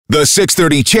The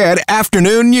 6:30 Chad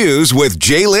Afternoon News with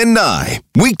Jaylen Nye.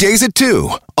 Weekdays at 2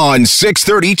 on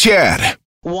 6:30 Chad.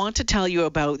 Want to tell you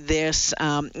about this.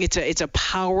 It's a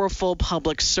powerful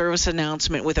public service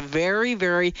announcement with a very,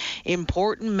 very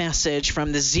important message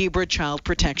from the Ziebel Child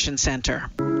Protection Center.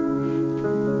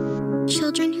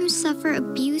 Children who suffer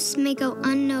abuse may go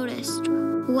unnoticed,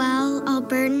 while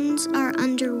Albertans are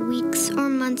under weeks or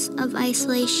months of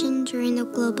isolation during the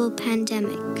global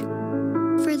pandemic.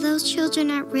 For those children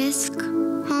at risk,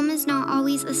 home is not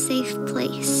always a safe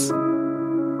place.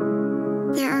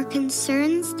 There are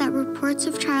concerns that reports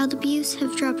of child abuse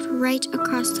have dropped right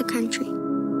across the country.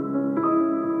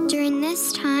 During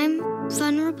this time,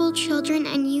 vulnerable children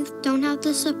and youth don't have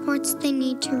the supports they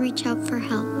need to reach out for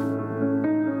help.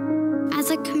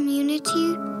 As a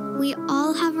community, we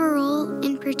all have a role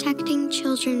in protecting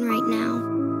children right now.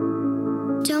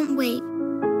 Don't wait.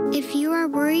 If you are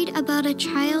worried about a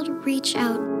child, reach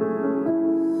out.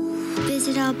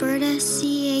 Visit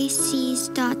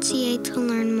albertacacs.ca to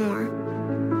learn more.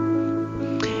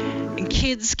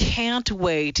 Kids can't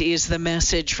wait is the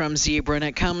message from Ziebel, and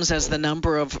it comes as the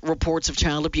number of reports of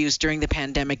child abuse during the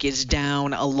pandemic is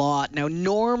down a lot. Now,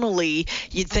 normally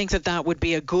you'd think that would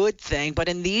be a good thing, but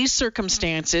in these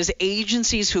circumstances,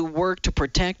 agencies who work to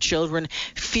protect children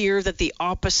fear that the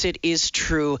opposite is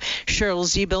true. Cheryl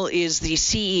Ziebel is the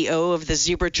CEO of the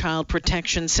Ziebel Child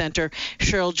Protection Center.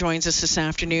 Cheryl joins us this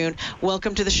afternoon.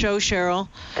 Welcome to the show, Cheryl.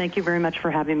 Thank you very much for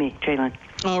having me, Jaylen.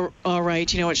 All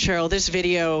right. You know what, Cheryl, this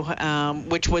video,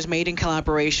 which was made in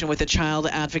collaboration with the Child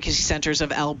Advocacy Centers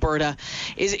of Alberta,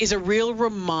 is a real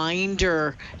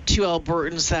reminder to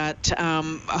Albertans that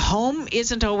home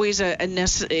isn't always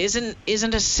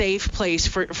isn't a safe place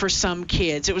for some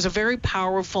kids. It was a very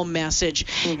powerful message.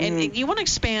 Mm-hmm. And you want to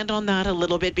expand on that a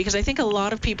little bit, because I think a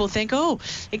lot of people think,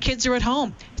 the kids are at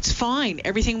home. It's fine.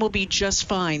 Everything will be just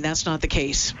fine. That's not the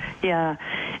case. Yeah.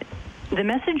 The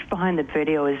message behind the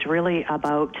video is really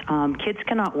about kids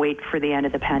cannot wait for the end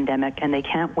of the pandemic, and they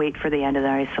can't wait for the end of the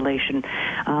isolation.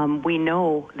 We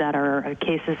know that our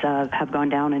cases have gone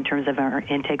down in terms of our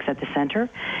intakes at the center,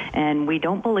 and we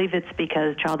don't believe it's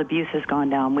because child abuse has gone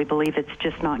down. We believe it's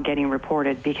just not getting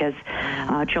reported because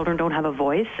children don't have a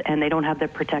voice and they don't have the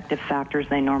protective factors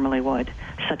they normally would,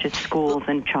 such as schools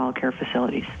and child care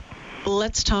facilities.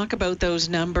 Let's talk about those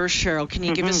numbers, Cheryl. Can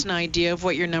you give us an idea of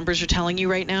what your numbers are telling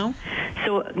you right now?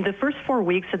 So the first 4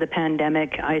 weeks of the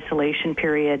pandemic isolation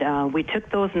period, we took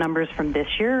those numbers from this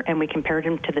year and we compared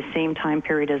them to the same time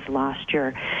period as last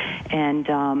year. And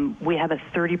we have a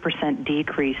 30%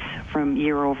 decrease from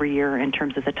year over year in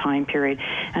terms of the time period.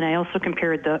 And I also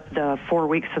compared the 4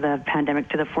 weeks of the pandemic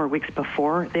to the 4 weeks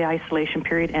before the isolation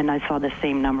period, and I saw the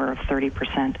same number of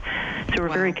 30%. So we're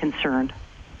very concerned.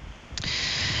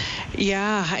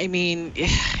 Yeah, I mean,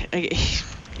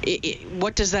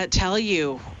 what does that tell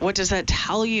you? What does that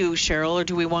tell you, Cheryl, or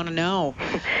do we want to know?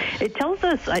 It tells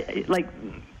us,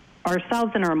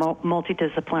 ourselves and our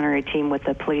multidisciplinary team with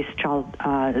the police, child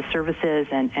services,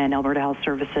 and Alberta Health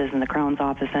Services and the Crown's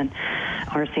Office and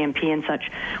RCMP and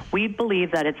such, we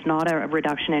believe that it's not a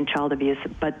reduction in child abuse,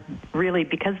 but really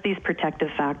because these protective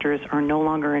factors are no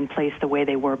longer in place the way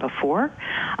they were before,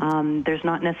 there's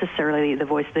not necessarily the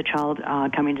voice of the child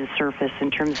coming to the surface in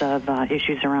terms of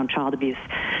issues around child abuse.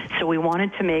 So we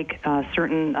wanted to make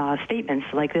certain statements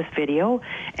like this video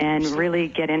and really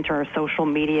get into our social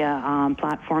media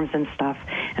platforms and stuff,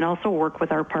 and also work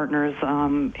with our partners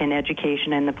in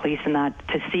education and the police and that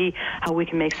to see how we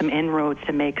can make some inroads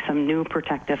to make some new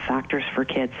protective factors for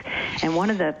kids. And one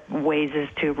of the ways is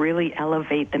to really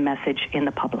elevate the message in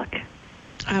the public.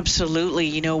 Absolutely.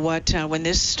 You know what? When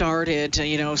this started,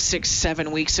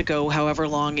 6-7 weeks ago, however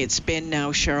long it's been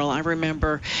now, Cheryl, I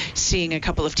remember seeing a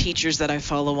couple of teachers that I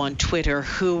follow on Twitter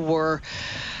who were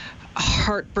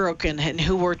heartbroken and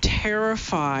who were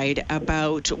terrified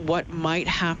about what might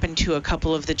happen to a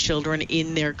couple of the children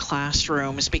in their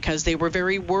classrooms because they were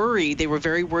very worried. They were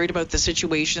very worried about the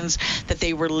situations that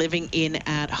they were living in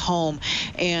at home.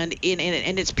 And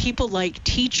it's people like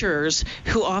teachers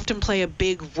who often play a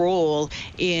big role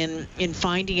in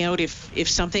finding out if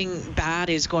something bad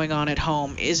is going on at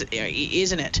home,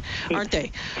 isn't it? Aren't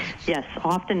they? Yes,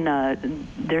 often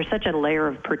there's such a layer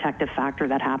of protective factor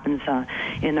that happens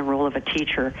in the role of a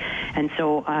teacher. And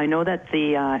so I know that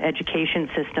the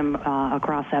education system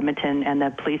across Edmonton and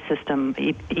the police system,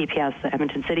 EPS, the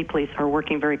Edmonton City Police, are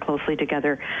working very closely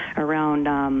together around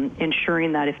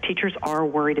ensuring that if teachers are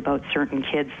worried about certain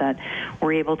kids, that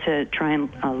we're able to try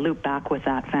and loop back with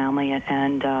that family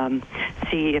and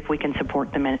see if we can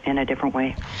support them in a different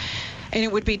way. And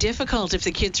it would be difficult if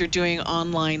the kids are doing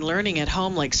online learning at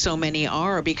home like so many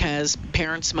are, because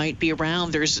parents might be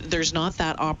around. There's not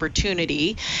that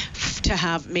opportunity to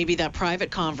have maybe that private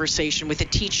conversation with a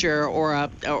teacher or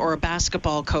a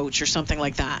basketball coach or something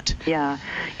like that. Yeah.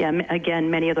 Again,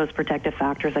 many of those protective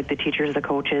factors, like the teachers, the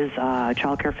coaches,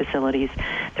 childcare facilities,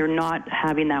 they're not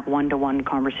having that one-to-one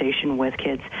conversation with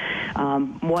kids.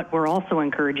 What we're also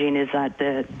encouraging is that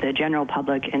the general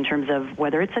public, in terms of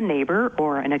whether it's a neighbor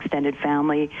or an extended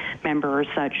family member or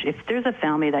such, if there's a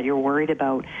family that you're worried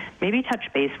about, maybe touch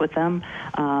base with them,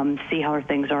 see how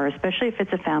things are, especially if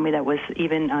it's a family that was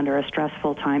even under a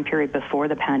stressful time period before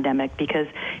the pandemic, because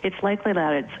it's likely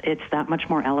that it's that much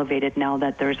more elevated now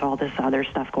that there's all this other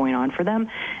stuff going on for them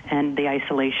and the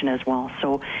isolation as well.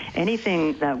 So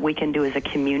anything that we can do as a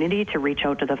community to reach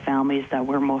out to the families that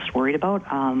we're most worried about,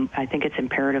 I think it's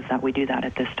imperative that we do that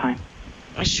at this time.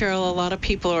 Cheryl, a lot of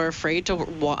people are afraid to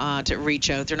reach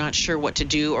out. They're not sure what to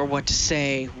do or what to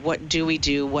say. What do we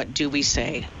do? What do we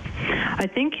say? I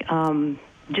think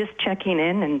just checking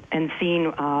in and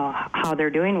seeing how they're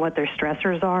doing, what their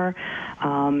stressors are,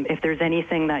 if there's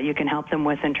anything that you can help them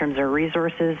with in terms of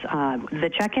resources.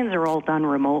 The check-ins are all done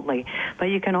remotely, but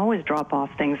you can always drop off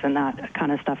things and that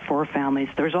kind of stuff for families.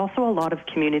 There's also a lot of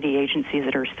community agencies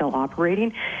that are still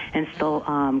operating and still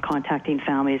contacting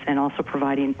families and also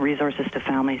providing resources to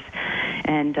families.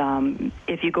 And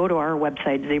if you go to our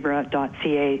website,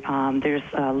 zebra.ca, there's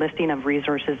a listing of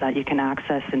resources that you can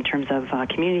access in terms of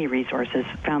community resources.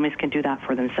 Families can do that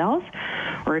for themselves,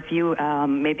 or if you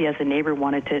maybe as a neighbor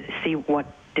wanted to see what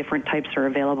different types are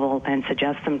available and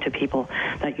suggest them to people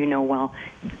that you know well.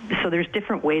 So there's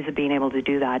different ways of being able to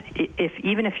do that.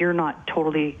 Even if you're not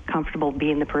totally comfortable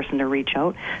being the person to reach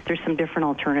out, there's some different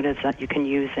alternatives that you can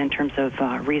use in terms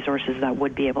of resources that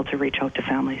would be able to reach out to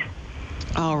families.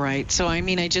 All right. So, I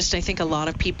think a lot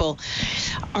of people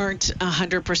aren't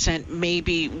 100%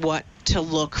 maybe what to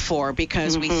look for,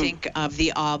 because we think of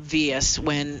the obvious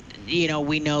when,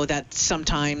 we know that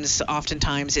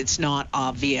oftentimes it's not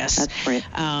obvious. That's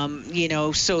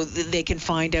right. So they can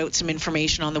find out some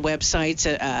information on the websites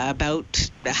about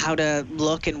how to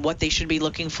look and what they should be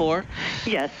looking for.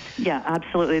 Yes. Yeah,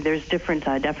 absolutely. There's different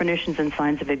definitions and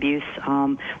signs of abuse.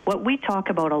 What we talk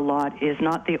about a lot is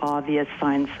not the obvious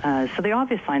signs. So the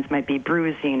obvious signs might be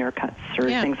bruising or cuts or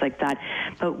things like that.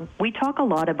 But we talk a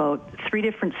lot about 3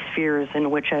 different spheres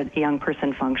in which a young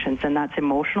person functions, and that's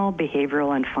emotional,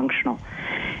 behavioral, and functional.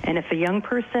 And if a young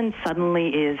person suddenly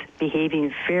is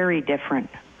behaving very different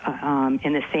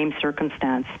in the same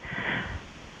circumstance,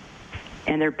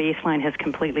 and their baseline has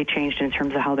completely changed in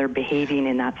terms of how they're behaving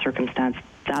in that circumstance,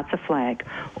 that's a flag.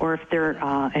 Or if their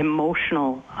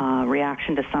emotional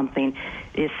reaction to something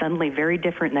is suddenly very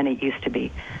different than it used to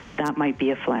be, that might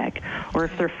be a flag. Or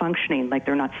if they're functioning, like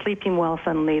they're not sleeping well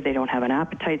suddenly, they don't have an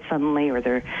appetite suddenly, or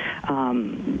they're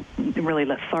really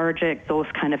lethargic, those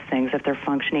kind of things, if their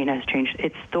functioning has changed.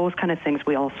 It's those kind of things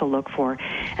we also look for.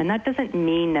 And that doesn't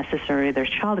mean necessarily there's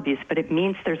child abuse, but it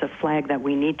means there's a flag that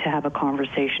we need to have a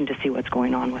conversation to see what's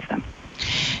going on with them.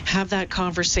 Have that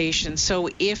conversation. So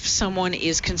if someone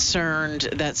is concerned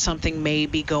that something may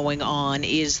be going on,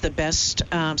 is the best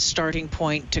starting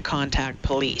point to contact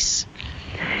police?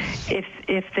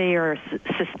 If they are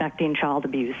suspecting child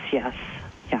abuse, yes.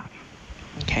 Yeah.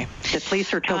 Okay. The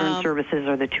police or children's services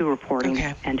are the 2 reporting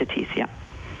entities, yeah.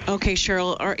 Okay,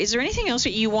 Cheryl, is there anything else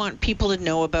that you want people to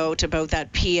know about that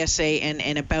PSA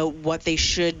and about what they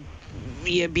should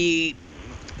be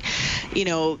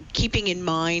keeping in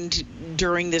mind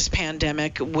during this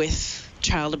pandemic with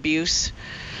child abuse?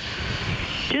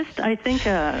 I think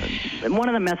one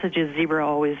of the messages Zebra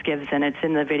always gives, and it's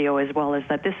in the video as well, is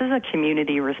that this is a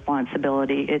community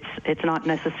responsibility. It's not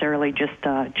necessarily just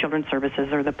Children's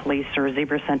Services or the police or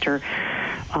Zebra Center.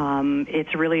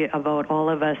 It's really about all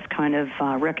of us kind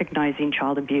of recognizing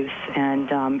child abuse,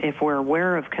 and if we're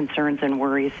aware of concerns and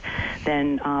worries,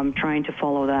 then trying to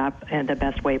follow that in the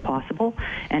best way possible,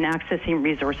 and accessing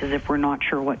resources if we're not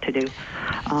sure what to do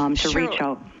to reach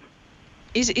out.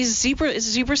 Is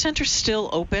Zebra Center still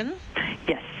open?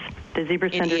 Yes. The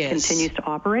Zebra Center continues to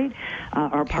operate.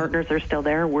 Our partners are still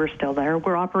there. We're still there.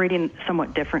 We're operating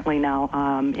somewhat differently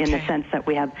now in the sense that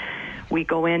we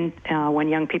go in when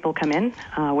young people come in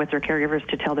with their caregivers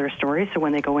to tell their story. So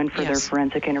when they go in for their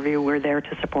forensic interview, we're there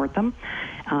to support them.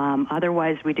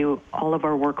 Otherwise, we do all of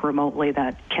our work remotely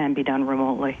that can be done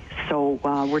remotely. So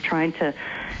we're trying to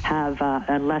have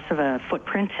less of a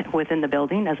footprint within the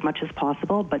building as much as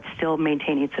possible, but still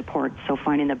maintaining support. So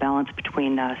finding the balance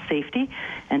between safety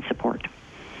and support.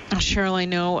 Cheryl, I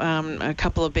know a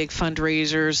couple of big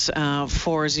fundraisers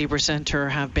for Zebra Center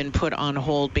have been put on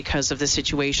hold because of the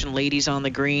situation. Ladies on the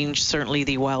Green, certainly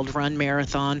the Wild Run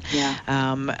Marathon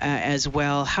as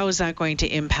well. How is that going to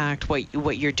impact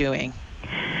what you're doing?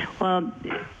 Well,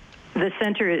 the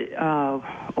center,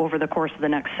 over the course of the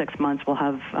next 6 months, will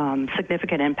have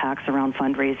significant impacts around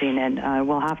fundraising, and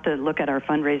we'll have to look at our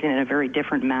fundraising in a very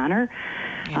different manner.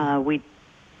 Yeah. We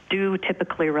do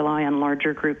typically rely on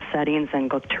larger group settings and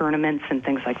go tournaments and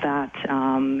things like that.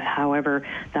 However,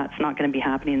 that's not going to be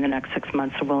happening in the next 6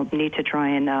 months, so we'll need to try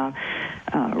and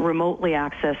remotely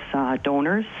access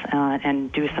donors and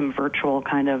do some virtual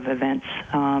kind of events.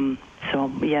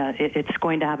 It's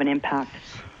going to have an impact.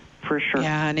 For sure.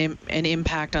 Yeah, an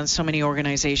impact on so many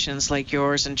organizations like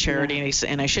yours and charity. Yeah.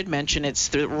 And I should mention it's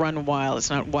the Run Wild. It's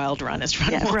not Wild Run. It's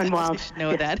Run Wild. Run Wild. I should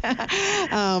know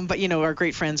that. But, our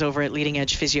great friends over at Leading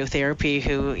Edge Physiotherapy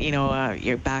who,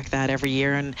 you back that every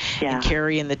year. And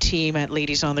Carrie and the team at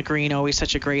Ladies on the Green, always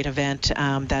such a great event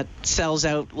that sells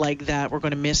out like that. We're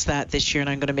going to miss that this year, and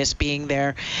I'm going to miss being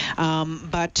there.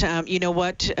 But you know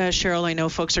what, Cheryl, I know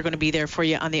folks are going to be there for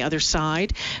you on the other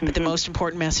side. But the most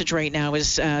important message right now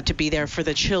is to be there for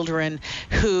the children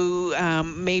who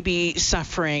may be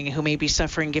suffering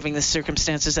given the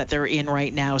circumstances that they're in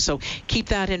right now. So keep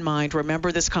that in mind.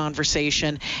 Remember this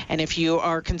conversation. And if you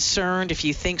are concerned, if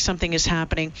you think something is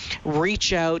happening,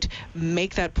 reach out,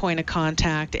 make that point of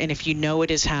contact. And if you know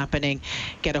it is happening,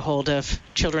 get a hold of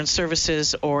Children's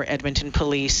Services or Edmonton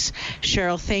Police.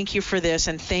 Cheryl, thank you for this,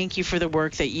 and thank you for the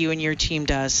work that you and your team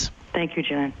does. Thank you,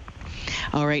 Jen.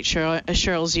 All right, Cheryl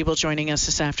Ziebel joining us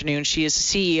this afternoon. She is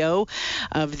CEO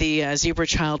of the Zebra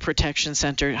Child Protection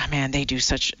Center. Man, they do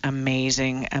such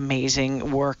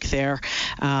amazing work there.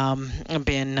 I've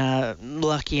been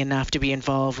lucky enough to be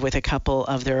involved with a couple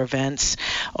of their events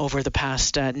over the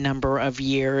past number of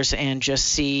years, and just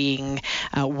seeing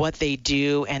what they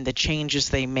do and the changes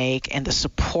they make and the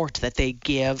support that they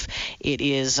give.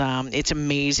 It's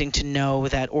amazing to know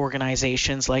that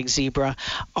organizations like Zebra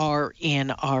are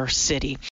in our city.